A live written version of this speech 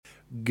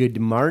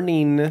Good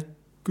morning.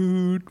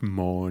 Good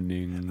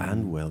morning.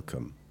 And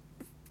welcome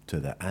to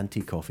the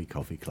Anti-Coffee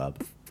Coffee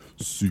Club.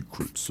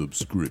 Secret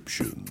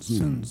subscriptions.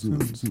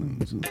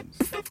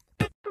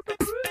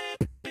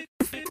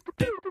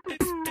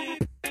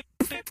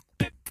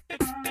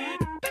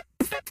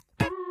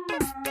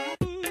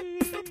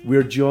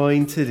 We're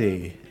joined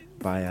today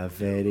by a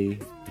very,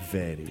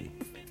 very,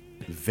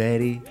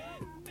 very,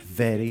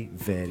 very,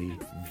 very,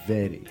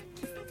 very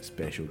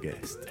special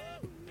guest.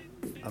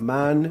 A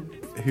man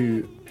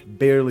who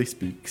barely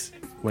speaks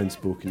when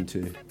spoken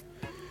to,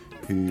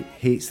 who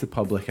hates the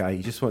public eye,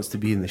 he just wants to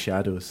be in the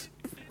shadows.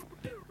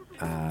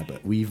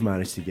 But we've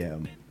managed to get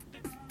him.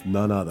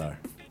 None other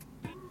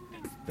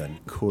than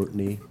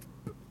Courtney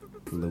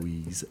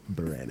Louise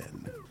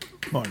Brennan.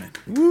 Morning.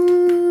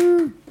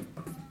 Woo!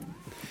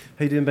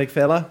 How you doing, big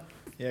fella?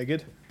 Yeah,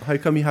 good. How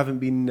come you haven't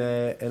been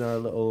in our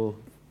little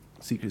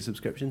secret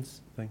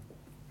subscriptions thing?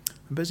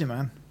 I'm busy,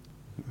 man.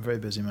 I'm a very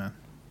busy man.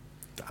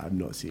 I'm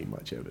not seeing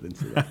much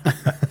evidence of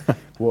that.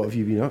 What have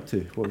you been up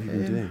to? What have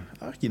you been doing?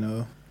 You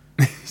know,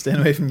 staying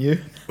away from you.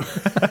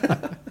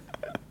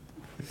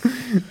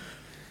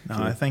 No,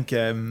 I think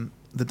the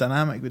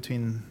dynamic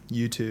between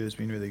you two has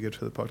been really good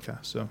for the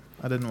podcast, so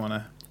I didn't want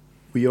to...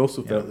 We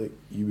also felt that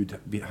you would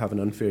have an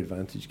unfair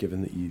advantage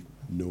given that you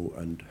know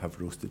and have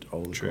roasted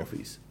all the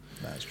coffees.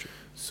 That's true.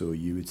 So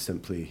you would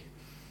simply...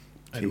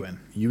 I'd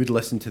win. You would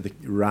listen to the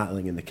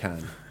rattling in the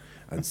can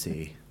and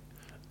say...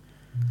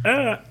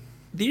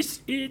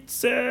 This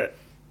is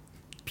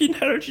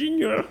Pinhole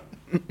Jr.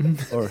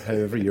 or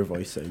however your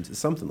voice sounds. It's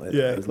something like that.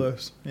 Yeah, isn't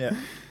close. it?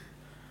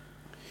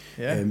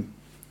 Yeah.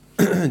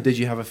 Did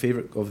you have a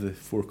favourite of the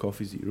 4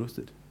 coffees that you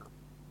roasted?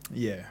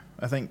 Yeah.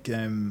 I think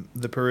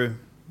the Peru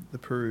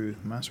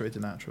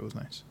macerated natural was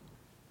nice.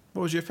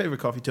 What was your favourite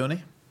coffee,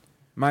 Tony?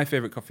 My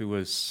favourite coffee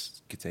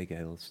was G'day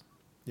Gales.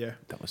 Yeah.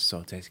 That was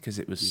so tasty because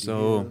it was G'day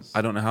so... Gales.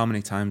 I don't know how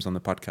many times on the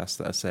podcast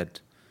that I said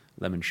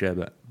lemon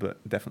sherbet,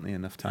 but definitely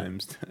enough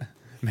times to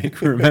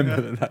make me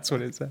remember that that's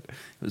what it said.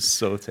 It was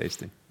so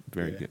tasty.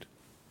 Very good.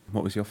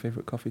 What was your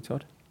favourite coffee,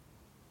 Todd?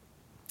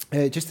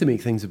 Just to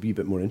make things a wee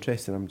bit more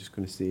interesting, I'm just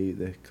going to say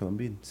the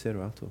Colombian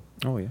Cerato.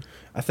 Oh, yeah.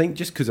 I think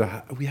just because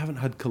we haven't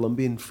had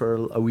Colombian for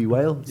a wee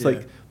while. It's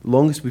like the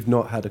longest we've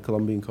not had a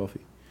Colombian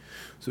coffee.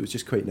 So it's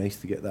just quite nice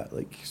to get that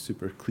like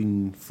super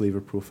clean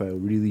flavour profile,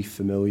 really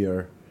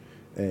familiar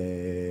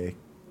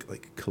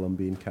like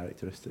Colombian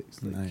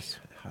characteristics. Like Nice.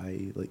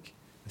 High like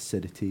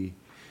acidity.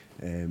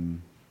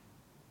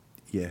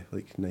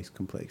 Like nice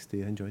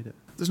complexity. I enjoyed it.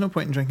 There's no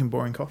point in drinking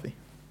boring coffee.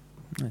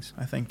 Nice.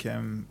 I think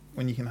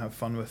when you can have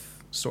fun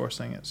with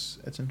sourcing, it's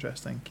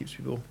interesting, keeps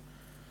people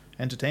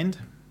entertained.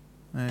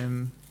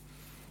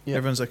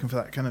 Everyone's looking for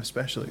that kind of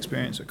special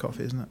experience with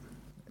coffee, isn't it?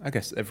 I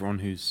guess everyone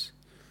who's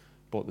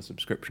bought the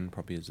subscription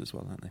probably is as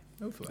well, aren't they?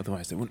 Hopefully.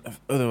 Otherwise, they wouldn't have.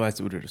 Otherwise,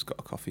 they would have just got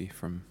a coffee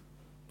from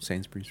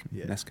Sainsbury's, from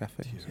Nescafe.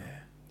 Yeah. So.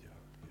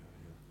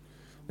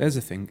 There's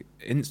the thing.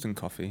 Instant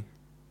coffee.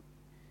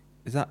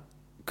 Is that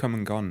come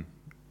and gone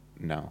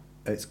now?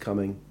 It's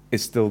coming.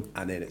 It's still...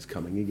 And then it's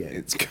coming again.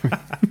 It's coming.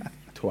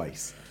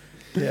 Twice.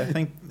 Yeah, I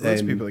think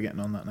lots of people are getting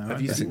on that now.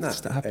 Have you aren't seen they?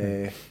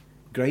 that?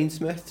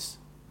 Grindsmiths,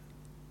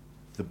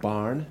 The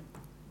Barn.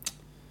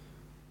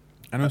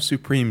 I know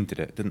Supreme did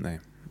it, didn't they?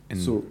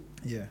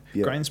 Yeah. Yeah.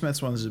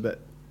 Grindsmith's one is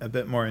a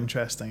bit more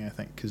interesting, I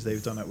think, because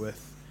they've done it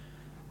with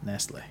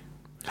Nestle.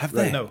 Have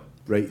Right. they? No,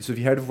 Right, so have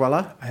you heard of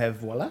Voila? I have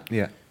Voila.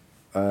 Yeah.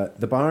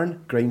 The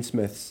Barn,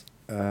 Grindsmiths,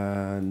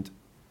 and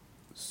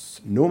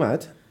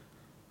Nomad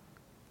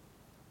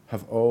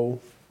have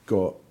all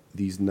got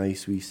these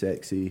nice wee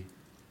sexy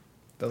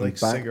They're like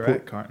back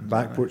cigarette cartons.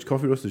 back aren't porch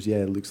coffee roasters. Yeah,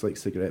 it looks like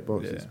cigarette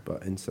boxes, Yeah.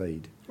 but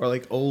inside. they? Or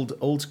like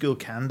old school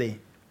candy.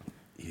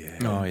 Yeah.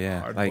 Oh, yeah.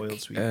 Hard-boiled Like,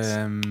 sweets.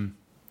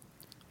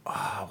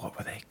 what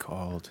were they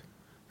called?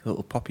 The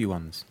little poppy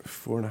ones.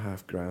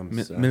 4.5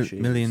 grams.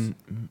 Million...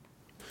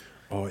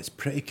 Oh, it's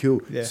pretty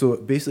cool. Yeah. So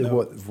basically, No.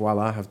 what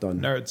Voila have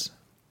done. Nerds.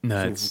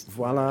 No, So it's...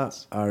 Voila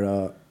are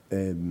a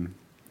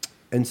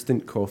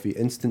instant coffee,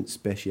 instant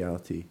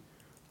specialty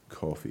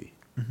coffee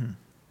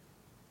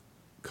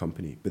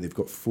company, but they've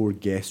got 4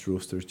 guest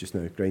roasters just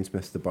now: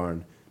 Grindsmiths, The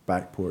Barn,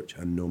 Back Porch,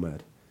 and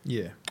Nomad.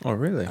 Yeah. Oh,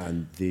 really?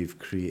 And they've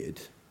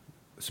created.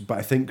 So, but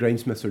I think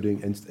Grindsmiths are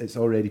doing. It's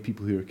already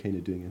people who are kind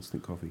of doing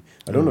instant coffee.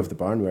 I don't know if The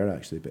Barn were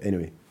actually, but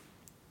anyway,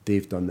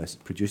 they've done this.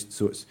 Produced.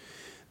 So it's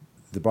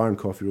The Barn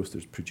coffee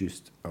roasters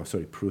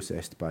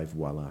processed by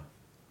Voila.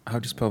 How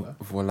do you spell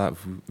Voila?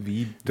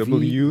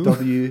 V-W?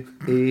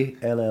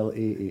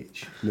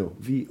 V-W-A-L-L-A-H. No,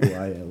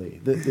 V-O-I-L-A.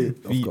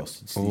 Of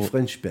course, it's the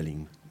French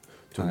spelling.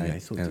 Tony, I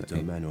thought that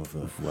a man of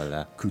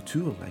Voila.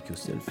 couture like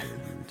yourself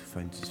would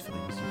find this very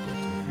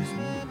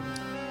important.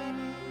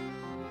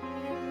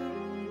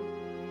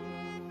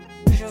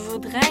 Je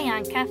voudrais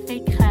un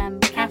café crème,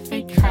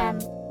 café crème.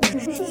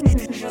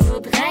 Je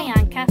voudrais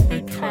un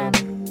café crème.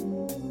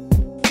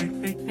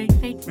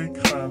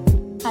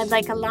 I'd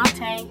like a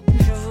latte.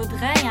 Je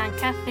voudrais un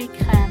café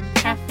crème,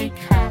 café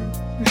crème.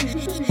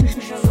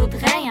 Je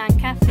voudrais un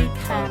café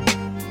crème.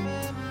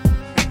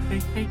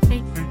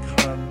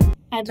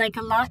 I'd like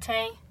a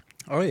latte.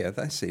 Oh, yeah,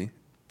 I see.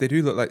 They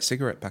do look like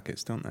cigarette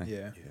packets, don't they?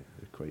 Yeah. Yeah,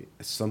 they're quite.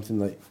 It's something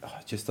like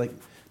just like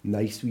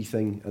nice wee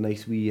thing, a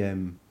nice wee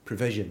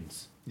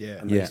provisions,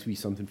 Yeah. a Yeah. nice wee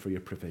something for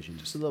your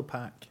provisions. Just a little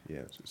pack.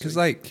 Yeah, Because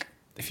like,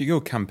 if you go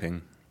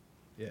camping,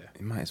 Yeah.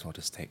 you might as well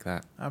just take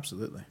that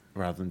Absolutely.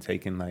 rather than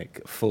taking like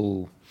a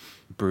full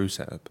brew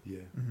setup.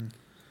 yeah. Mm-hmm.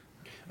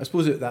 I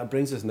suppose that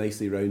brings us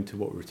nicely round to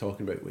what we were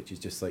talking about, which is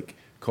just like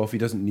coffee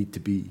doesn't need to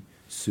be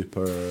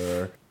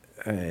super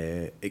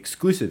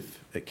exclusive.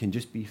 It can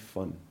just be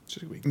fun.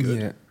 Just be good.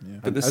 Yeah. Yeah.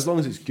 But And this- as long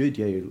as it's good,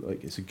 yeah,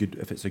 like it's a good.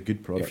 If it's a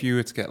good product, If you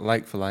were to get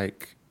like for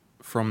like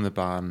from the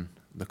barn,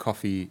 the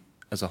coffee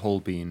as a whole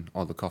bean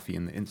or the coffee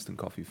in the instant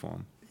coffee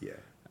form, yeah,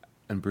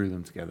 and brew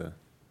them together,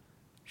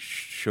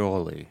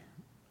 surely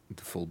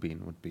the full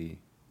bean would be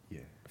yeah,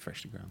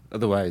 freshly ground.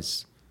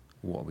 Otherwise,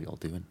 what are we all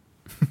doing?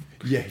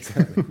 yeah,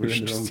 exactly. We're We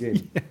in the should wrong just-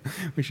 game.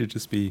 We should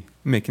just be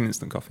making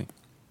instant coffee.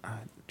 I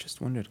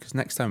just wondered, because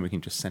next time we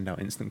can just send out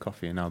instant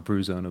coffee and our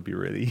brew zone will be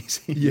really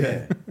easy.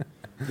 Yeah,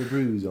 the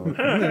brew's on.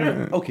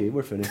 Okay,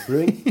 we're finished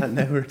brewing, and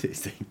now we're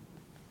tasting.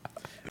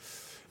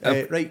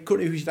 Right,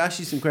 Courtney, we should ask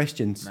you some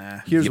questions. Nah.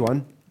 Here's Yep.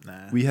 one.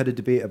 Nah. We had a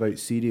debate about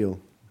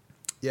cereal.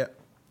 Yeah.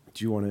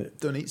 Do you want to?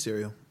 Don't eat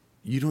cereal.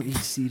 You don't eat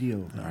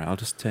cereal. All right, I'll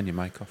just turn your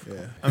mic off.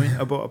 Yeah. I mean,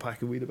 I bought a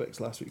pack of Weetabix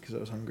last week because I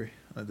was hungry.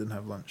 I didn't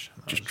have lunch.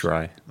 That Just was-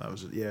 dry. That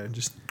was yeah.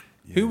 Just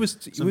Who was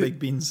some baked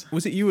beans.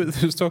 Was it you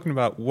that was talking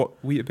about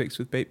what Weetabix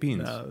with baked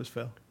beans? No, it was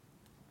Phil.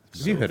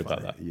 Have you So heard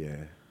about funny. that?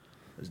 Yeah.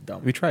 It was dumb.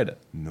 Have you tried it?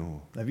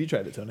 No. Have you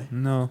tried it, Tony?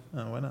 No.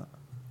 Oh, why not?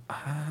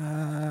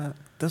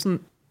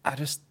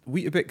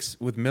 Weetabix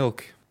with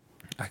milk,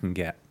 I can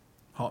get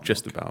Hot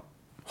just milk. about.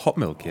 Hot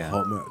milk, yeah.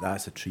 Hot milk.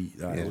 That's a treat.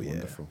 That is Yeah.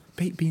 wonderful.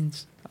 Baked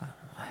beans, I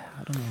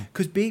don't know.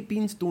 Because baked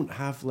beans don't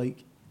have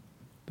like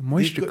The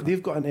moisture.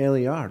 they've got an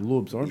LAR, low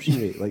absorption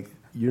rate. Like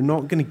you're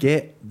not going to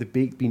get the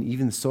baked bean.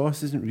 Even the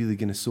sauce isn't really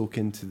going to soak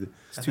into the.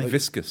 it's too like-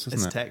 viscous, isn't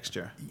It's it?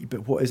 texture.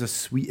 But what is a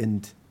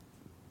sweetened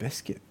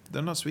biscuit?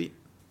 They're not sweet.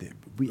 The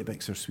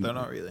Weetabix are sweet. They're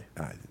not really.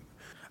 Ah,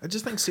 I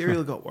just think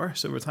cereal got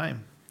worse over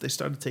time. They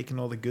started taking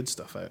all the good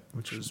stuff out,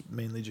 which was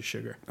mainly just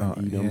sugar. Oh,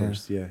 E yeah.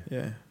 numbers, yeah.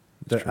 Yeah.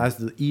 As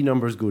the E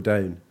numbers go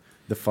down,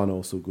 the fun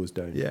also goes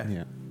down. Yeah.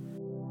 Yeah.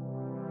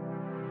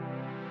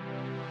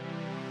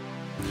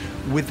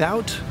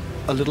 Without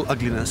a little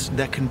ugliness,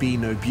 there can be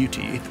no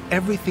beauty. If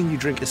everything you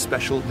drink is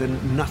special,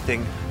 then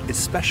nothing is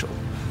special.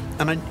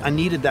 And I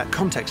needed that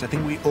context. I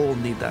think we all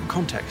need that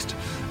context.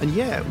 And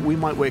yeah, we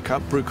might wake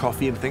up, brew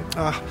coffee, and think,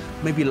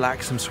 maybe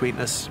lacks some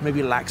sweetness,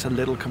 maybe lacks a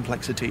little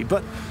complexity.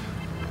 But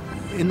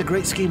in the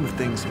great scheme of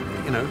things,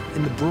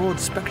 in the broad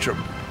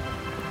spectrum,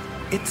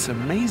 it's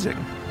amazing.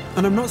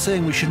 And I'm not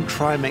saying we shouldn't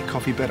try and make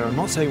coffee better. I'm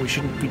not saying we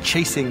shouldn't be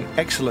chasing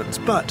excellence,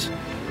 but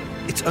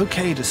it's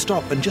okay to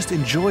stop and just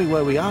enjoy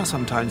where we are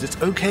sometimes.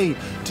 It's okay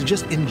to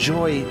just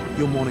enjoy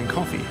your morning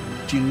coffee.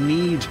 Do you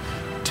need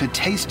to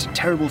taste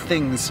terrible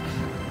things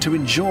to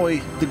enjoy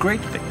the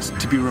great things,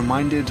 to be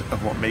reminded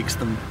of what makes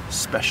them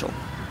special?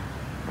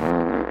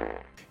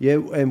 Yeah,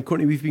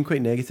 Courtney, we've been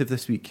quite negative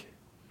this week.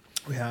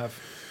 We have.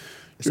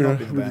 It's not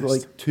been the We've best. been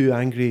like too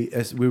angry.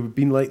 We've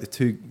been like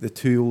the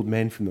two old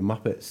men from the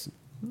Muppets.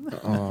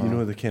 Oh. You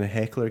know, the kind of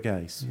heckler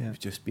guys. Yeah. We've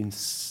just been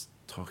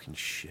talking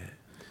shit.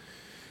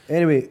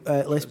 Anyway,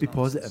 let's be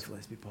positive.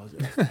 Let's be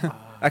positive.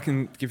 I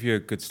can give you a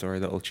good story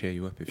that'll cheer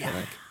you up if you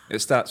like. It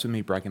starts with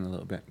me bragging a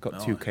little bit.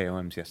 Got 2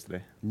 KOMs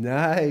yesterday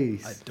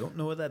Nice. I don't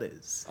know what that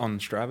is. on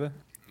Strava,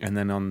 and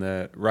then on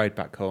the ride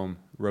back home,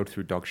 rode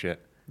through dog shit,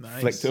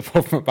 Nice. flicked up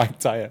off my back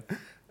tire,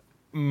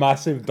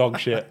 massive dog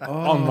shit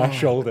on my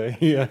shoulder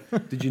here.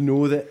 Did you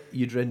know that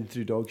you'd ridden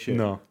through dog shit?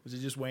 No. Was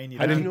it just weighing you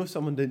How down? did you know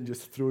someone didn't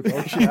just throw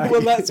dog shit at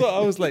Well, you? that's what I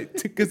was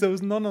like, because there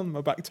was none on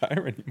my back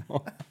tire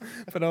anymore.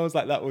 But I was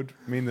like, that would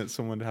mean that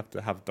someone would have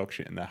to have dog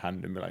shit in their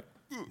hand and be like,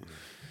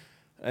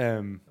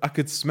 I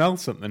could smell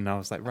something. And I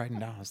was like, riding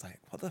down, I was like,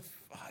 what the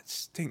fuck? It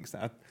stinks.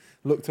 And I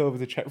looked over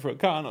to check for a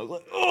car and I was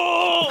like,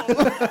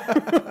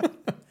 oh!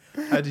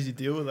 How did you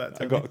deal with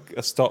that?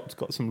 I stopped,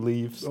 got some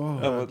leaves, Oh,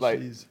 and was like,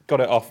 jeez. got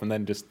it off, and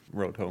then just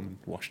rode home and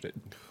washed it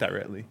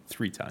directly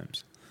 3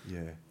 times.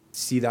 Yeah.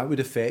 See, that would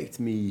affect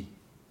me.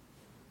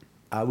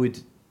 I would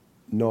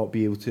not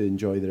be able to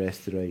enjoy the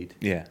rest of the ride.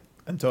 Yeah.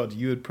 And Todd,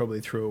 you would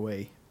probably throw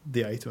away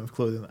the item of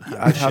clothing that had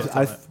I'd shit on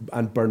have it.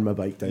 and burn my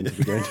bike down to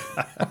the ground.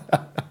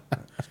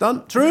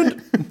 Done.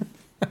 Ruined.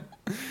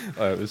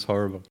 Oh, it was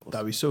horrible.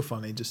 That'd be so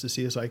funny just to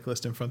see a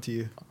cyclist in front of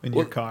you in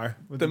your car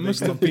with There the big must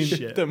have lump of been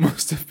shit. there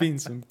must have been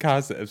some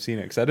cars that have seen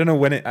it because I don't know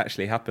when it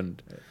actually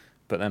happened,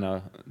 but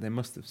then they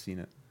must have seen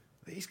it.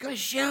 He's got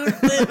shit. Look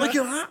at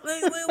that.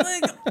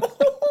 Look.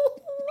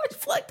 It's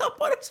flicked up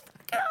on his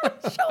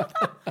fucking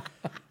shoulder.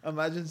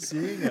 Imagine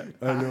seeing it.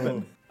 I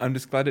know. I'm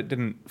just glad it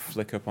didn't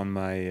flick up on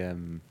my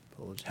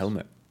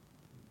helmet.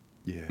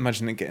 Yeah.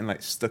 Imagine it getting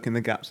like stuck in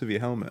the gaps of your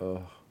helmet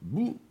Oh.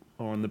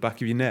 or on the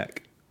back of your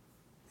neck.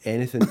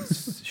 Anything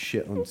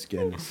shit on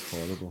skin is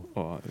horrible.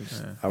 Oh, it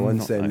was I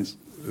once not nice.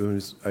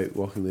 was out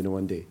walking Luna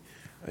one day,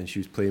 and she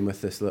was playing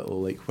with this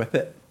little like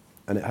whippet,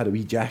 and it had a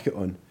wee jacket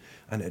on,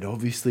 and it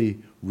obviously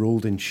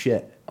rolled in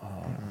shit.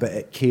 But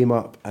it came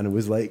up and it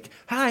was like,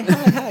 hi,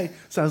 hi, hi.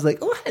 So I was like,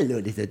 oh, hello,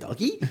 little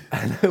doggy.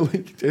 And I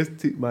like just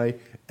took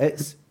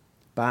its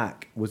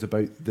back was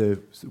about the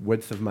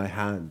width of my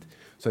hand.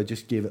 So I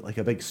just gave it like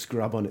a big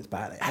scrub on its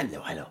back, like,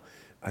 hello, hello.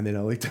 And then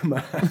I looked at my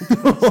hand. I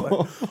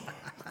was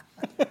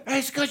like,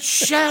 it's got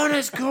shit on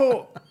its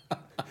coat. So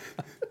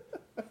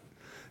I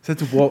had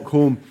to walk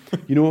home.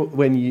 You know,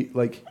 when you,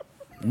 like,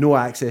 no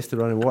access to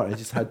running water, I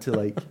just had to,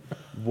 like,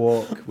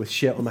 walk with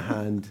shit on my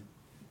hand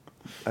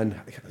and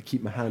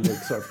keep my hand, like,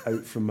 sort of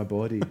out from my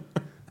body.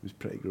 It was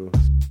pretty gross.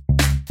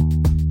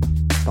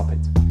 Stop it.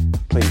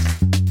 Please,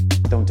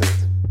 don't do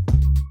it.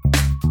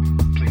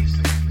 Please,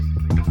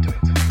 don't do it.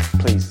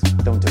 Please,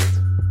 don't do it.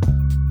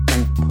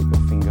 Don't put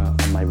your finger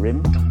on my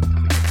rim. Don't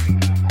put your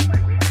finger on my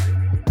rim.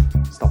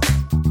 Stop it.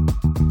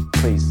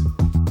 Please,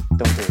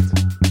 don't do it.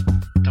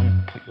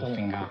 Don't put your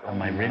finger on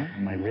my rim.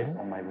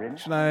 On my rim.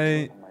 Should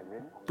I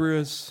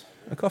brew us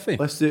a coffee?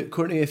 Let's do it.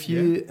 Courtney, if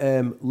you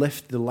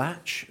lift the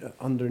latch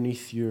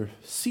underneath your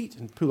seat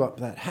and pull up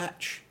that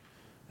hatch,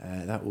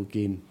 that will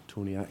gain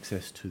Tony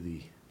access to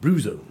the brew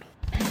zone.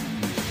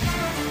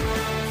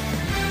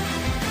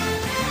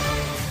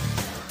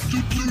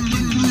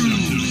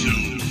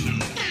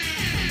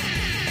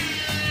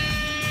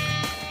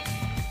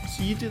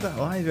 So you do that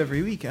live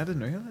every week? I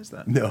didn't realise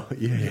that. No,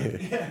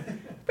 yeah.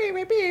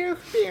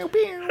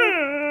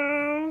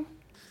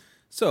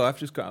 So I've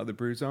just got out of the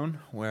brew zone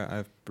where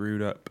I've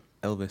brewed up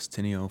Elvis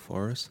Tinio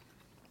for us.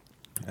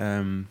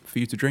 For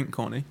you to drink,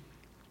 Courtney.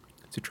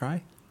 To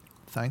try.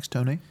 Thanks,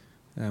 Tony.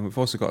 We've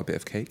also got a bit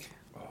of cake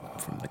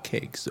from the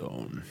cake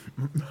zone.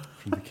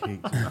 From the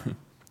cake zone.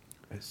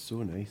 It's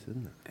so nice,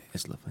 isn't it?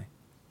 It's lovely.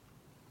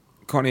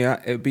 Courtney,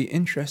 it would be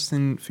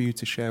interesting for you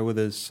to share with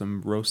us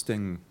some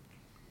roasting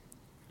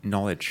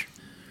knowledge.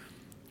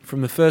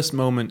 From the first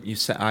moment you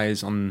set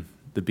eyes on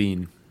the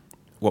bean,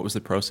 what was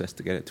the process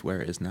to get it to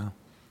where it is now?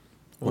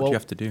 What do you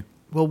have to do?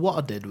 Well, what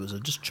I did was I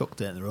just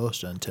chucked it in the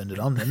roaster and turned it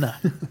on, didn't I?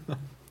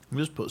 We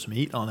just put some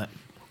heat on it,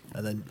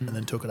 and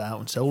then took it out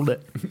and sold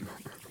it.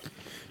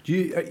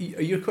 Are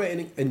you quite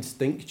an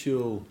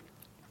instinctual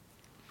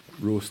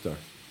roaster,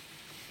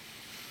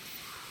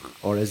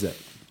 or is it?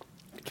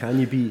 Can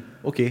you be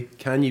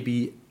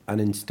an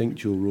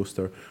instinctual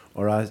roaster,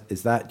 or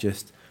is that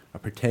just a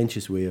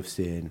pretentious way of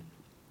saying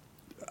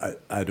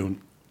I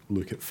don't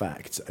look at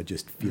facts, I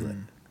just feel it?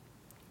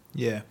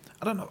 Yeah,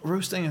 I don't know.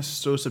 Roasting is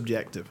so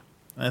subjective.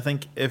 And I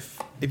think if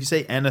you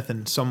say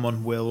anything,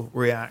 someone will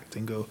react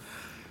and go,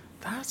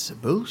 "That's a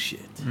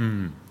bullshit."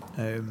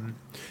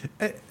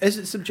 Is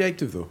it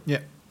subjective though? Yeah,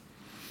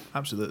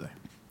 absolutely.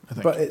 I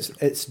think. But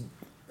it's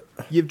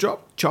You've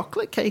dropped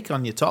chocolate cake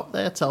on your top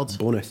there, Todd.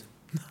 bonus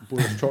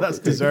chocolate. That's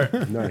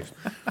dessert. Nice.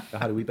 I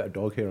had a wee bit of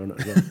dog hair on it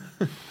as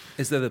well.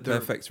 Is there the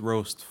perfect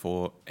roast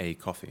for a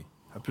coffee?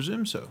 I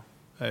presume so.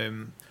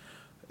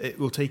 It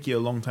will take you a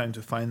long time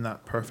to find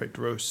that perfect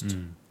roast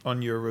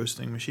on your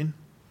roasting machine.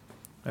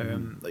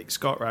 Like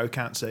Scott Rao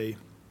can't say,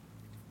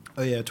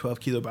 oh yeah, 12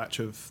 kilo batch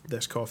of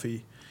this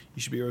coffee,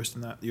 you should be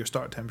roasting that, your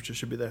start temperature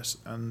should be this,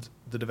 and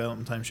the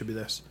development time should be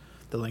this,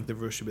 the length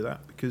of roast should be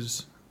that,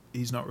 because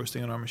he's not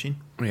roasting on our machine.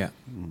 Yeah.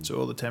 So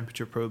all the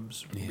temperature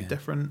probes will be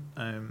different.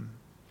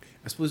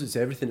 I suppose it's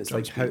everything. It's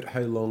like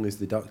how long is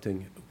the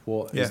ducting?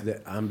 What is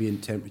the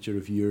ambient temperature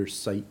of your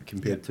site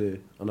compared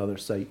to another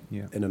site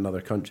in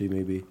another country,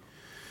 maybe?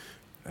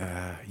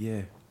 How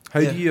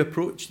do you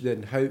approach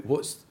then?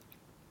 What's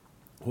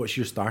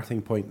your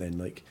starting point then?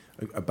 Like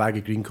a bag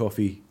of green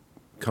coffee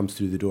comes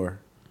through the door,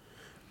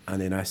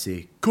 and then I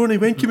say, "Courtney,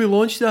 when can we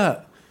launch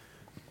that?"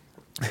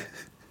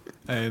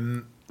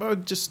 Well,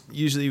 just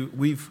usually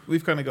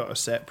we've kind of got a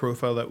set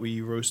profile that we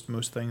roast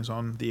most things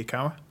on the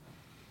Ikawa.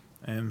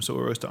 So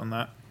we'll roast it on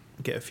that,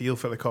 get a feel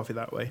for the coffee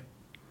that way,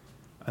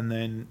 and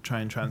then try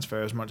and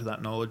transfer as much of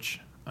that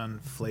knowledge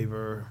and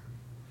flavor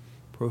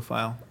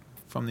profile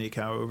from the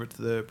Ikawa over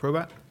to the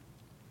Probat.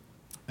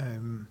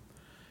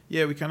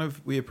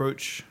 We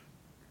approach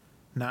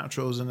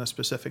naturals in a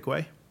specific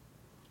way,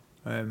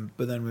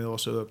 but then we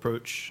also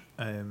approach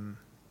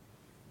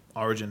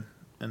origin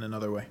in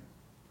another way.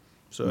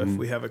 So if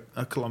we have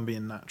a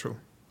Colombian natural,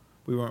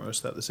 we won't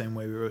roast that the same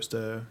way we roast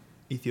a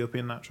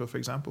Ethiopian natural, for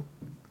example.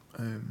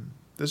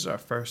 This is our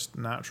first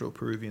natural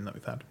Peruvian that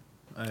we've had.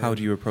 How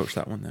do you approach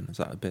that one then? Is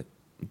that a bit?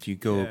 Do you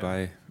go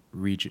by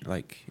region,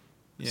 like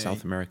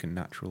South American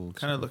naturals?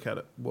 Kind of look at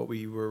it, what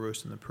we were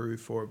roasting the Peru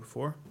for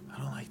before. I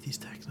don't like these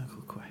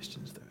technical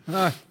questions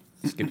though.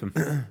 Skip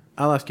them.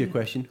 I'll ask you a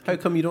question. How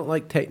come you don't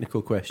like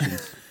technical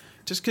questions?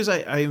 Just because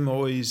I'm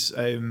always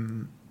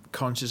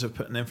conscious of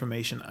putting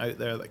information out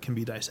there that can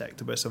be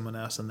dissected by someone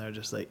else, and they're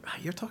just like,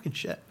 you're talking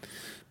shit.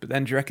 But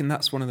then do you reckon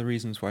that's one of the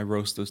reasons why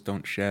roasters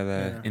don't share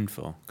their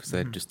info? Because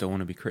they just don't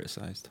want to be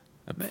criticised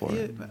for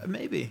it?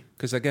 Maybe.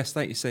 Because I guess,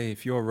 like you say,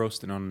 if you're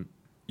roasting on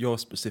your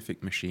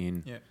specific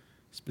machine,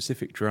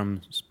 specific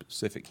drum,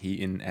 specific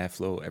heating,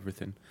 airflow,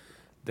 everything,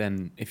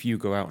 then if you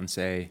go out and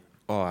say,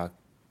 I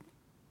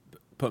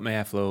put my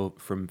airflow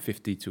from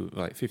 50% to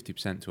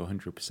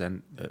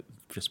 100%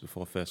 just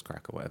before first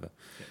crack or whatever,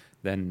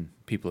 then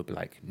people would be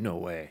like, no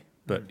way.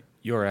 But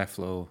your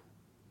airflow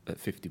at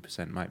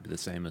 50% might be the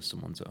same as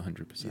someone's at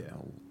 100%. Yeah.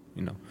 Or,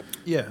 you know.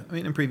 Yeah, I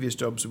mean, in previous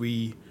jobs,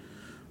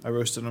 I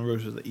roasted on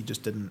roasters that he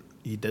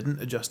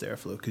didn't adjust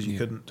airflow because you Yeah.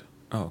 couldn't.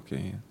 Oh,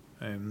 okay,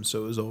 yeah.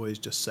 So it was always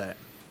just set,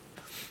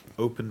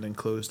 opened and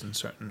closed in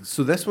certain.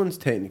 So this one's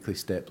technically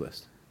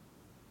stepless.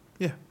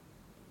 Yeah,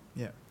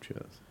 yeah.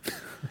 Cheers.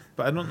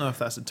 But I don't know if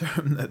that's a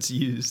term that's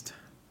used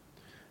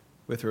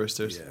with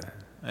roasters.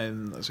 Yeah.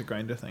 That's a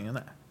grinder thing, isn't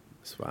it?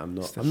 That's why I'm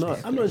not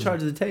in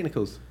charge of the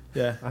technicals.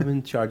 Yeah. I'm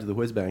in charge of the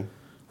whiz bang.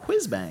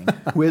 Whiz bang.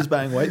 Whiz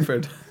bang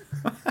Whiteford.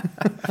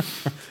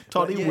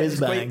 Toddy Yeah, whiz it's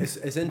quite- bang.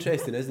 It's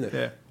interesting, isn't it?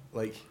 Yeah.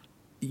 Like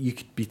you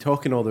could be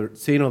saying all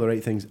the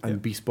right things and Yeah.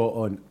 be spot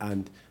on,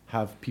 and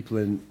have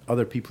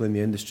other people in the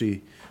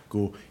industry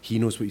go, he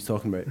knows what he's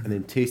talking about, and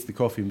then taste the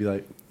coffee and be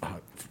like,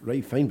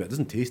 right, fine, but it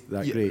doesn't taste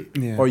that Yeah. great.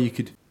 Yeah. Or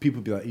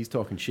people be like, he's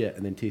talking shit,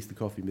 and then taste the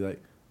coffee and be like,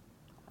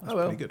 That's oh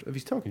well, pretty good. if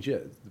he's talking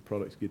shit, the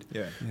product's good.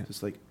 Yeah. Yeah. So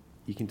it's like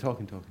you can talk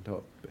and talk and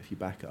talk, but if you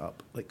back it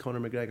up, like Conor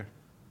McGregor.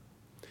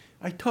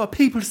 I talk.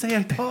 People say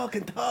I talk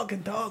and talk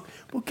and talk,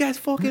 but guess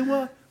fucking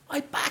what? I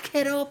back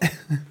it up.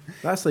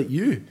 That's like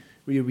you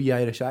with your wee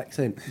Irish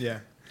accent. Yeah.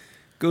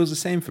 Goes the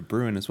same for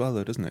brewing as well,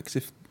 though, doesn't it? Because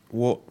if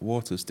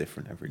water's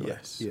different everywhere.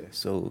 Yes. Yeah.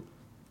 So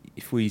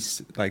if we,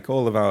 like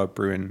all of our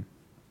brewing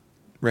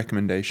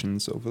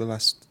recommendations over the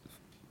last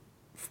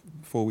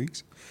 4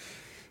 weeks,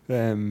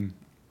 it's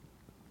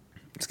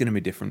going to be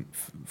different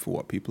for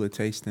what people are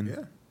tasting.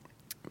 Yeah.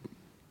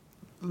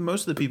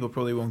 Most of the people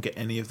probably won't get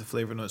any of the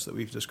flavour notes that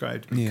we've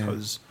described Yeah.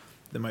 because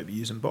they might be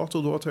using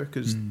bottled water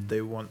because Mm.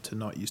 they want to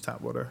not use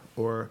tap water,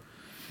 or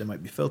they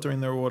might be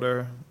filtering their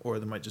water, or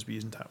they might just be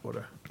using tap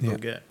water. They'll Yeah.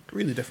 get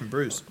really different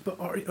brews. But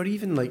or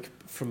even like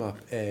from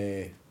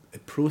a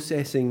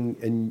processing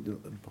in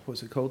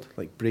what's it called,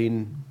 like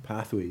brain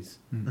pathways.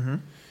 Mm-hmm.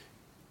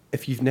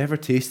 If you've never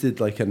tasted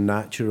like a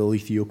natural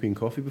Ethiopian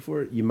coffee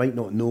before, you might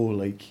not know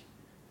like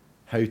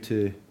how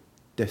to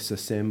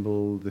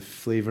disassemble the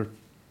flavour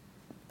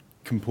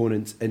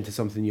components into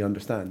something you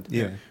understand.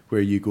 Yeah.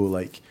 Where you go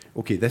like,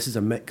 okay, this is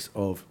a mix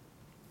of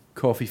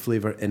coffee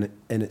flavour in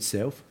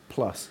itself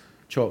plus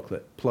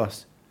chocolate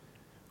plus,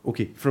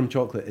 okay, from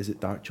chocolate, is it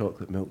dark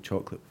chocolate, milk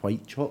chocolate,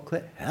 white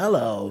chocolate?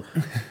 Hello.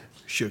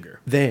 Sugar.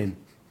 Then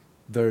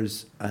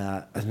there's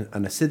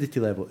an acidity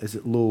level. Is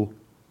it low?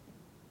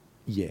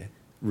 Yeah,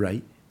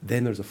 right.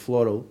 Then there's a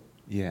floral.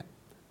 Yeah.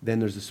 Then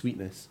there's a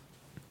sweetness.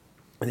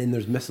 And then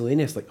there's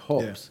miscellaneous like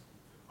hops.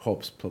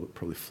 Hops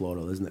probably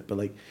floral, isn't it? But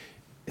like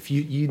if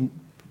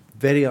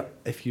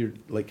if you're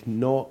like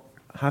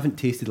haven't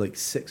tasted like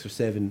 6 or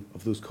 7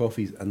 of those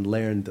coffees and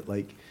learned that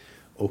like,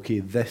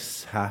 okay,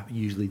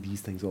 usually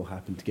these things all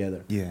happen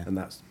together. Yeah. And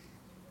that's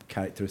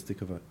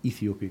characteristic of an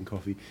Ethiopian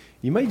coffee.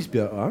 You might just be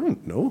like, oh, I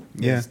don't know.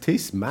 Yeah. It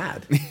tastes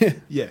mad.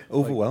 Yeah.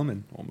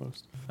 Overwhelming,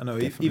 almost. I know,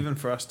 Definitely. even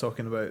for us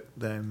talking about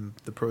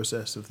the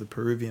process of the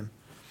Peruvian,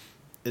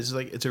 it's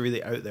like it's a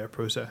really out there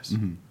process.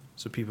 Mm-hmm.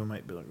 So people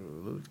might be like,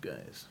 oh, those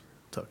guys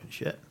talking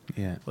shit.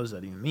 Yeah. What does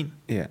that even mean?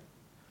 Yeah.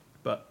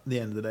 But at the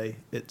end of the day,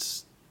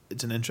 it's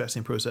an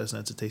interesting process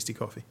and it's a tasty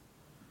coffee.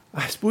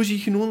 I suppose you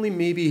can only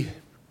maybe,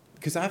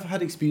 because I've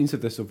had experience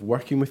of this, of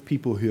working with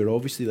people who are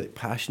obviously like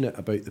passionate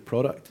about the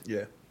product,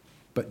 Yeah.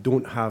 but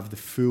don't have the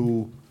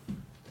full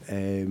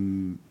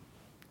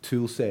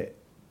tool set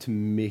to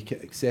make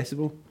it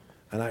accessible.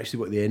 And actually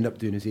what they end up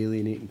doing is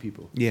alienating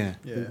people. Yeah.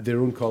 Yeah. Their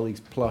own colleagues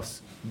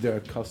plus their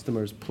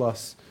customers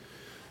plus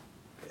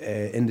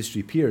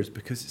industry peers,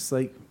 because it's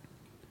like,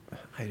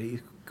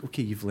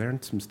 okay, you've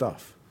learned some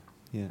stuff,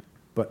 Yeah.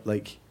 but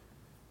like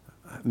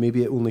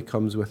maybe it only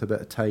comes with a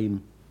bit of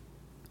time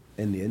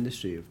in the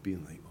industry of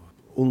being like,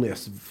 only a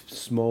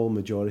small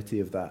majority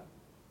of that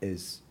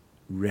is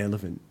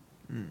relevant,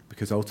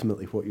 because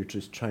ultimately what you're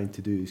just trying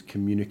to do is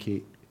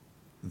communicate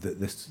that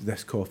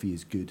this coffee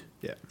is good.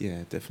 Yeah.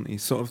 Yeah, definitely.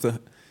 Sort of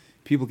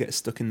people get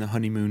stuck in the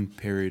honeymoon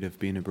period of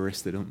being a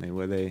barista, don't they?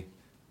 Where they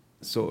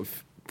sort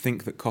of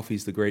think that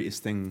coffee's the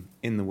greatest thing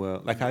in the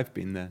world. Like I've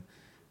been there.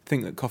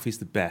 Think that coffee's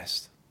the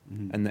best,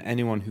 and that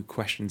anyone who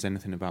questions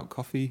anything about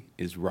coffee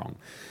is wrong.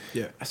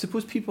 Yeah. I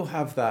suppose people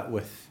have that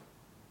with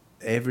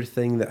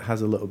everything that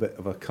has a little bit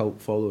of a cult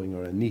following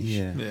or a niche.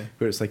 Yeah. Yeah.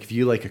 Where it's like if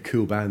you like a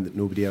cool band that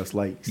nobody else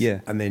likes, Yeah.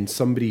 and then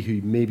somebody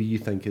who maybe you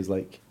think is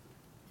like,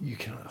 you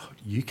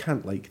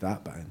can't like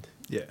that band.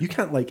 Yeah. You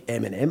can't like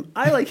Eminem.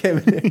 I like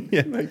Eminem.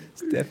 Yeah, Like,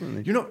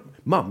 definitely. you're not,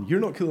 Mum, you're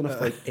not cool enough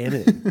to like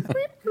Eminem.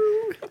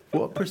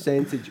 What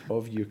percentage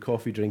of your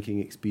coffee drinking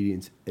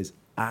experience is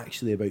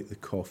actually about the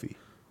coffee?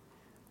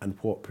 And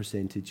what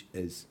percentage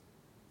is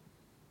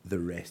the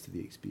rest of the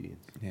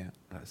experience? Yeah.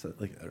 That's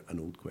like an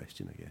old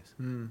question, I guess.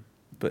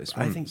 But it's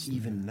I one- think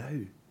even now,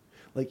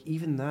 like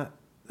even that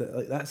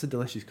like that's a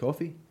delicious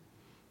coffee.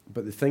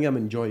 But the thing I'm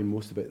enjoying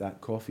most about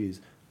that coffee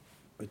is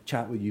I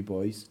chat with you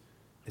boys.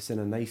 It's in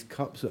a nice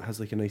cup, so it has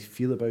like a nice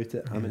feel about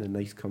it. I'm in a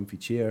nice comfy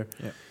chair.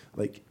 Yeah.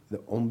 Like the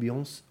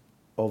ambience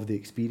of the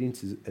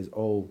experience is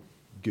all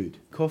good.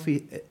 Coffee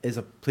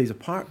plays a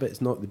part, but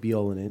it's not the be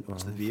all and end.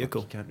 It's the fuck,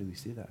 vehicle. you can't really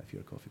say that if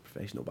you're a coffee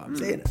professional, but I'm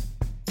saying it.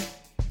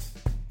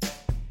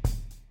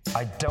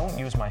 I don't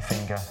use my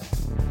finger.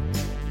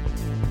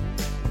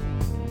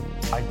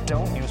 I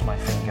don't use my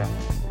finger.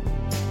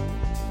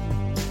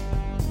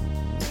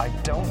 I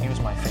don't use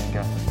my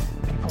finger.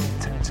 People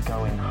who tend to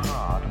go in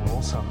hard will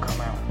also come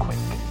out quick.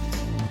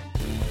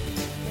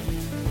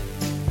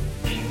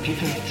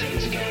 People who tend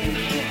to go in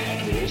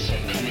hard will also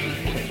come out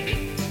quick.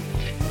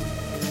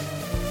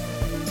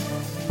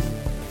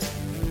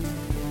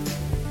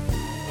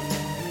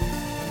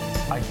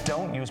 I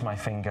don't use my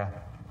finger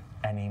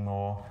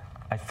anymore.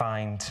 I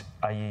find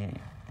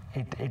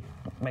it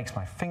makes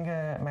my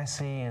finger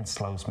messy and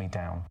slows me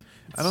down.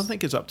 I don't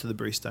think it's up to the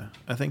barista.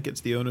 I think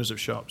it's the owners of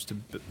shops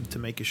to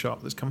make a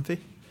shop that's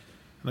comfy,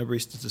 and a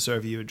barista to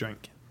serve you a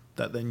drink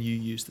that then you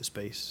use the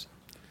space,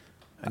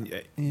 and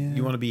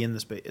you want to be in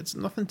the space. It's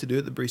nothing to do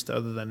with the barista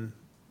other than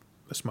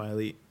a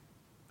smiley,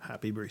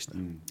 happy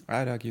barista.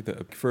 I'd argue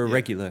that for a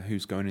regular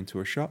who's going into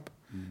a shop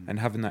and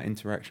having that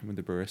interaction with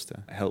the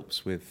barista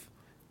helps with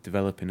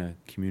developing a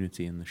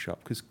community in the shop,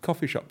 because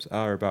coffee shops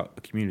are about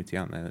a community,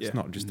 aren't they? It's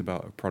not just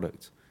about a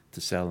product to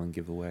sell and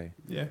give away.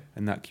 Yeah.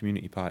 And that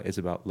community part is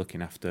about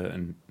looking after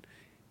and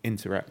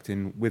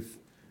interacting with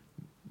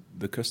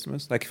the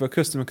customers. Like if a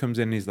customer comes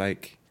in,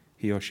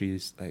 he or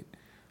she's like,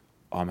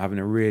 oh, I'm having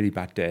a really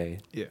bad day.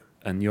 Yeah.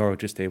 And you're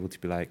just able to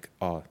be like,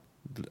 oh,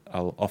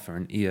 I'll offer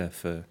an ear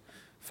for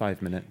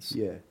 5 minutes.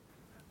 Yeah.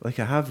 Like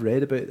I have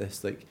read about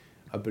this, like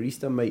a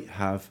barista might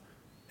have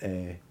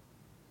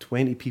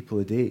 20 people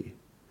a day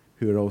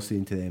who are all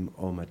saying to them,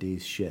 oh, my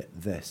day's shit,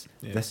 this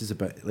is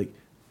about, like,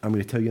 I'm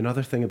going to tell you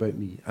another thing about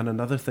me, and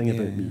another thing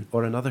about me,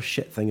 or another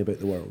shit thing about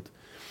the world.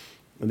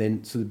 And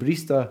then, so the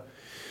barista,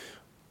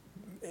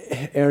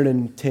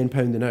 earning £10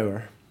 an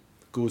hour,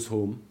 goes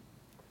home,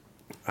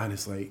 and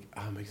it's like,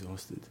 I'm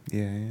exhausted.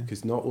 Yeah.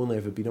 Because not only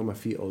have I been on my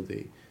feet all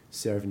day,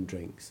 serving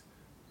drinks,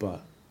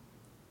 but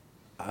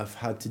I've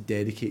had to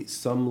dedicate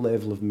some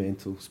level of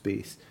mental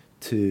space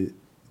to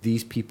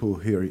these people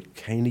who are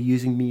kind of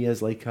using me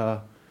as like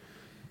a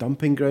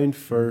dumping ground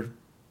for,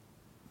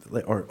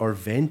 like, or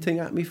venting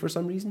at me for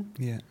some reason.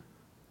 Yeah.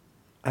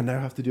 And now I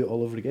have to do it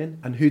all over again.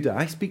 And who do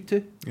I speak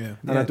to? Yeah.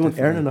 And I don't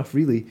earn enough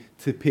really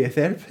to pay a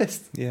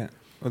therapist. Yeah.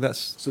 Well,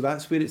 that's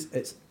where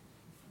it's.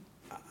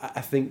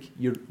 I think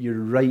you're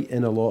right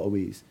in a lot of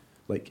ways.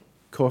 Like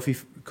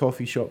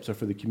coffee shops are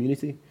for the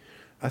community.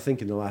 I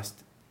think in the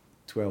last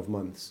 12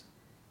 months,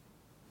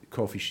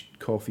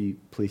 coffee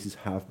places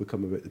have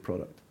become about the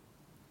product,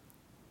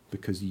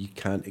 because you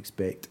can't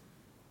expect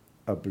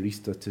a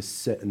barista to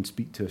sit and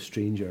speak to a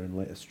stranger and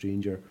let a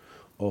stranger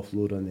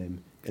offload on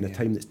them in a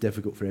time that's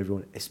difficult for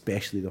everyone,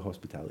 especially the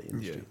hospitality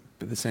industry. Yeah.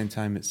 But at the same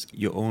time,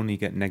 you only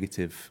get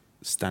negative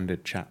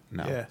standard chat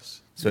now.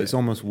 Yes. So it's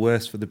almost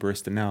worse for the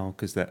barista now,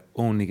 because they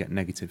only get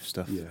negative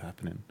stuff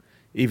happening.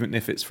 Even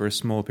if it's for a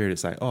small period,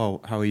 it's like, oh,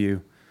 how are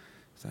you?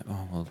 It's like,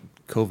 oh, well,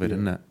 COVID,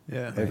 isn't it?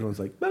 Yeah. Everyone's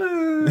like,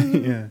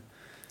 yeah.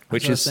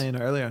 Which I was saying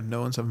earlier,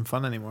 no one's having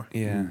fun anymore.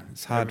 Yeah.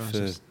 It's hard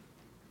Everyone's just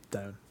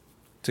down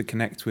to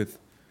connect with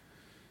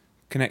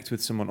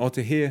someone, or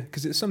to hear,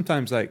 because it's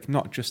sometimes like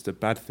not just a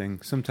bad thing.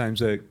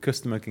 Sometimes a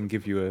customer can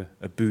give you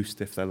a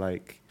boost if they're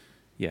like,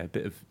 a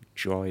bit of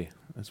joy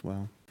as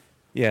well.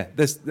 Yeah,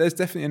 there's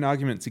definitely an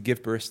argument to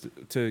give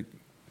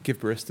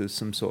baristas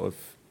some sort of,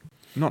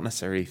 not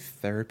necessarily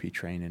therapy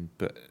training,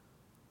 but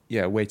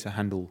a way to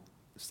handle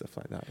stuff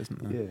like that, isn't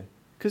there? Yeah,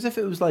 because if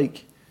it was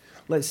like,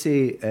 let's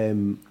say,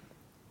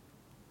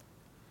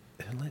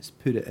 let's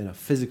put it in a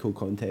physical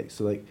context.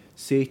 So like,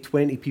 say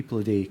 20 people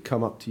a day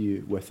come up to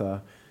you with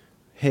a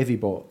heavy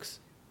box,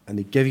 and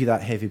they give you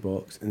that heavy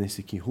box, and they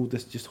say, can you hold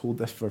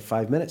this for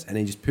 5 minutes, and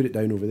then just put it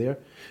down over there,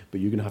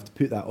 but you're going to have to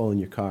put that all in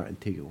your car and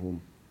take it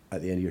home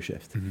at the end of your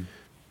shift. Mm-hmm.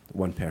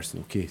 One person,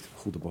 okay,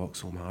 hold the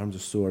box, oh, my arms are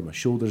sore, my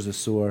shoulders are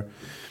sore.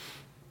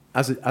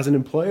 As an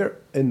employer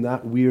in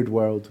that weird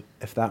world,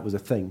 if that was a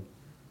thing,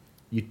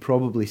 you'd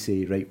probably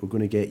say, right, we're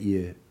going to get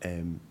you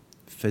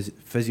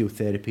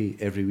physiotherapy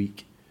every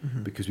week,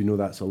 because we know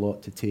that's a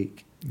lot to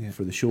take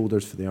for the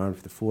shoulders, for the arms,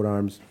 for the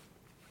forearms.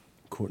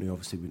 Courtney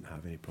obviously wouldn't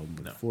have any problem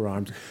with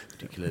forearms,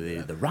 particularly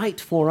the right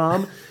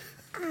forearm.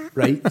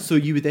 Right, so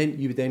you would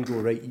then go,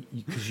 right,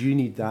 because you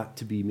need that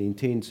to be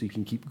maintained so you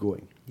can keep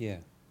going. Yeah.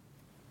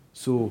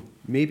 So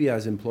maybe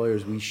as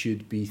employers we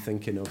should be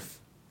thinking of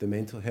the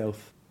mental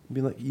health,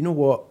 being like, you know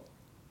what,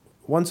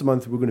 once a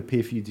month we're going to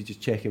pay for you to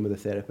just check in with a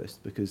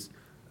therapist, because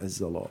this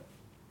is a lot.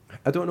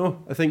 I don't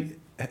know. I think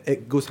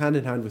it goes hand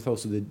in hand with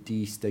also the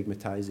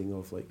destigmatizing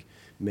of like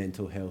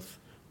mental health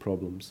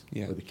problems,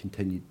 or the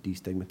continued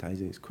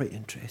destigmatizing. It's quite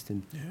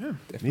interesting. Yeah,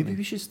 definitely. Maybe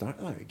we should start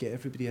that. Get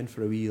everybody in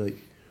for a wee like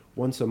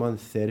once a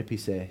month therapy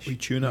sesh. We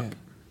tune up.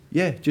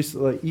 Yeah, just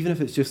like, even if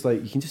it's just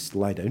like you can just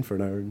lie down for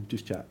an hour and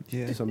just chat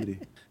to somebody.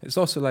 It's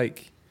also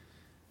like,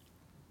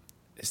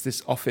 it's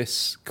this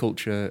office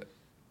culture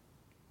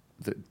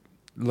that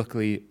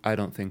luckily I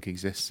don't think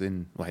exists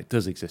in, well, it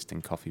does exist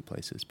in coffee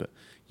places, but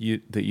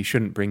that you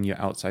shouldn't bring your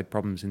outside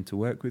problems into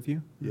work with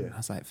you. Yeah. I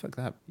was like, fuck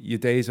that. Your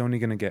day is only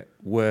going to get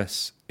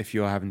worse if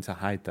you're having to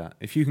hide that.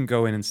 If you can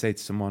go in and say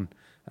to someone,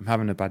 I'm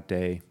having a bad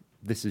day,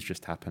 this has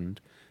just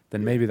happened,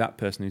 then maybe that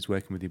person who's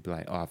working with you be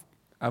like, oh,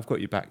 I've got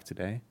your back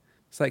today.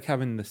 It's like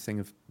having this thing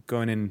of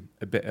going in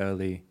a bit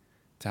early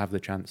to have the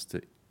chance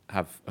to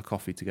have a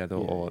coffee together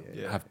or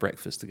have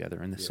breakfast together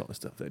and this sort of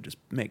stuff that just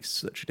makes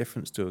such a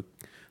difference to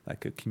a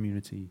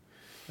community,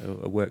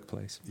 a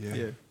workplace.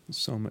 Yeah. It's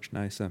so much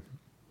nicer.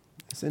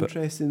 It's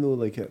interesting though,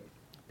 like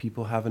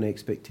people have an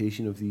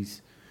expectation of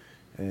these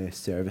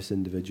service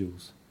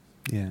individuals.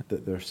 Yeah.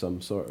 That they're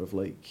some sort of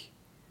like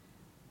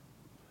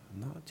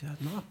not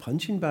a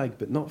punching bag,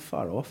 but not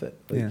far off it.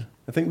 Like, Yeah.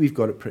 I think we've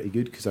got it pretty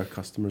good because our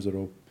customers are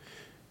all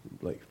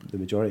like the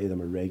majority of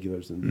them are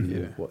regulars and they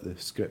know what the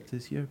script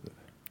is here. But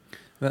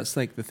That's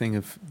like the thing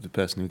of the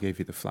person who gave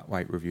you the flat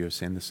white review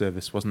saying the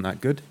service wasn't that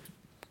good.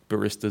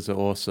 Baristas are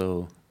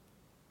also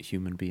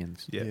human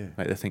beings. Yeah.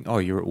 Like they think, oh,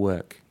 you're at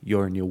work.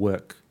 You're in your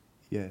work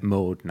yeah,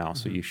 mode now,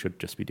 so you should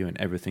just be doing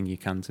everything you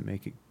can to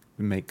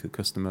make the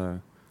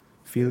customer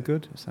feel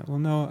good. It's like, well,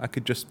 no, I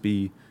could just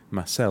be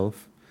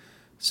myself,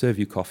 serve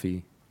you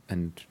coffee,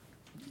 and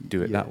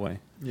do it that way.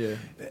 Yeah.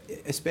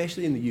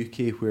 especially in the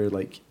UK where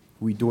like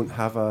we don't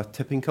have a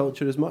tipping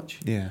culture as much.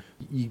 Yeah.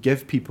 You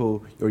give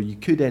people, or you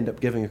could end up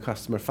giving a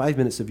customer 5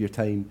 minutes of your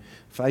time,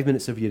 5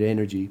 minutes of your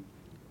energy,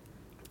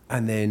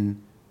 and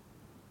then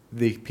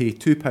they pay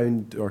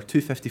 £2 or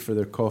 £2.50 for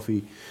their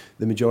coffee,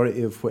 the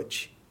majority of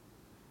which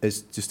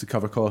is just to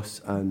cover costs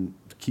and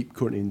keep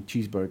Courtney and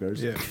cheeseburgers.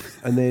 Yeah.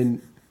 And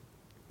then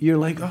you're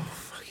like, oh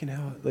fucking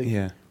hell! Like,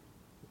 Yeah.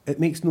 it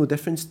makes no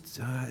difference.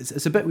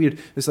 It's a bit weird.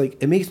 It's like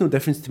it makes no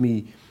difference to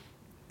me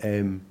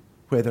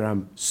whether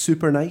I'm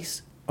super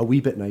nice, a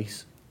wee bit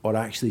nice, or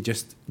actually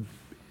just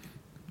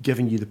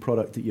giving you the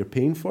product that you're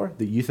paying for,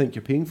 that you think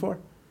you're paying for.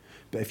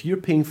 But if you're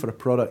paying for a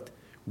product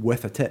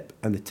with a tip,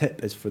 and the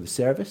tip is for the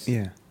service,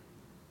 Yeah.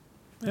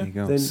 There you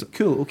go. then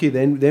cool. Okay,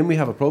 then we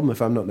have a problem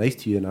if I'm not nice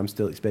to you and I'm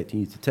still expecting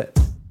you to tip.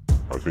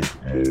 I think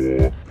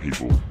more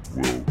people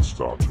will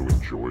start to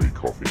enjoy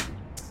coffee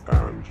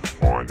and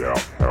find out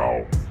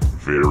how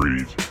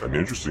varied and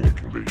interesting it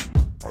can be.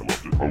 I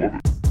loved it. I love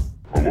it.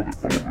 I love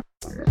it. I love it.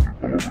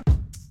 I love it.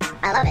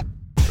 I love it.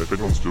 If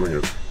anyone's doing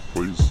it,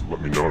 please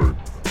let me know.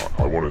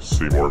 I want to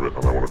see more of it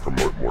and I want to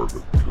promote more of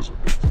it because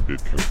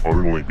it can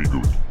only be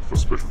good for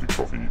specialty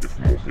coffee if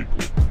more people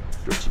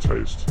get to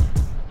taste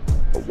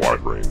a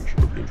wide range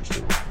of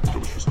interesting,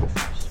 delicious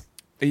coffees.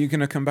 Are you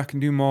going to come back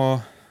and do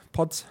more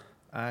pods?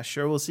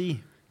 Sure, we'll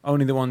see.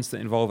 Only the ones that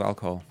involve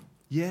alcohol.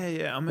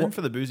 Yeah. I'm in What-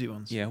 for the boozy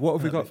ones. Yeah. What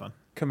have we That'll be got fun.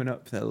 coming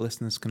up that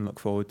listeners can look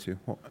forward to?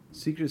 What?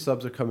 Secret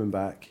subs are coming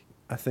back.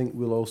 I think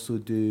we'll also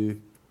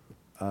do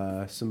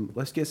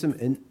let's get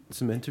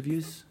some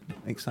interviews.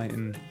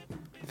 Exciting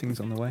things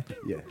on the way?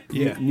 Yeah.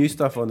 Yeah. New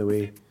stuff on the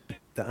way.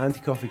 The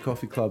Anti-Coffee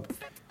Coffee Club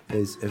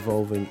is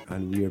evolving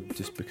and we're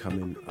just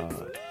becoming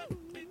a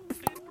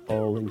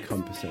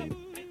all-encompassing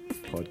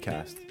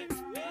podcast.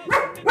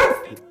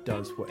 It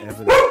does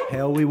whatever the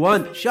hell we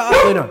want. Shut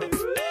up, Luna!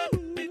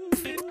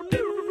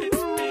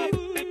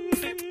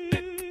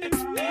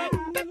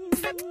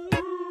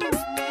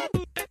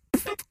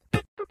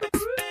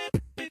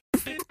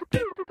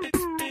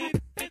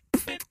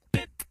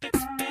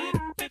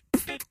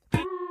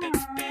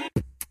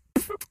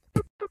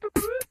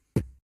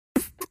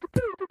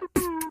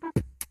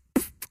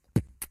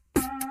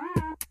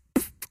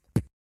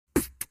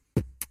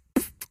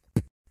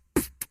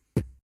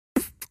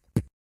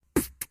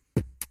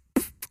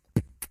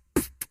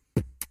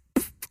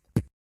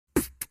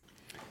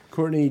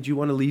 Courtney, do you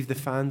want to leave the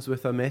fans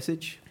with a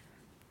message?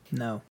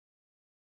 No.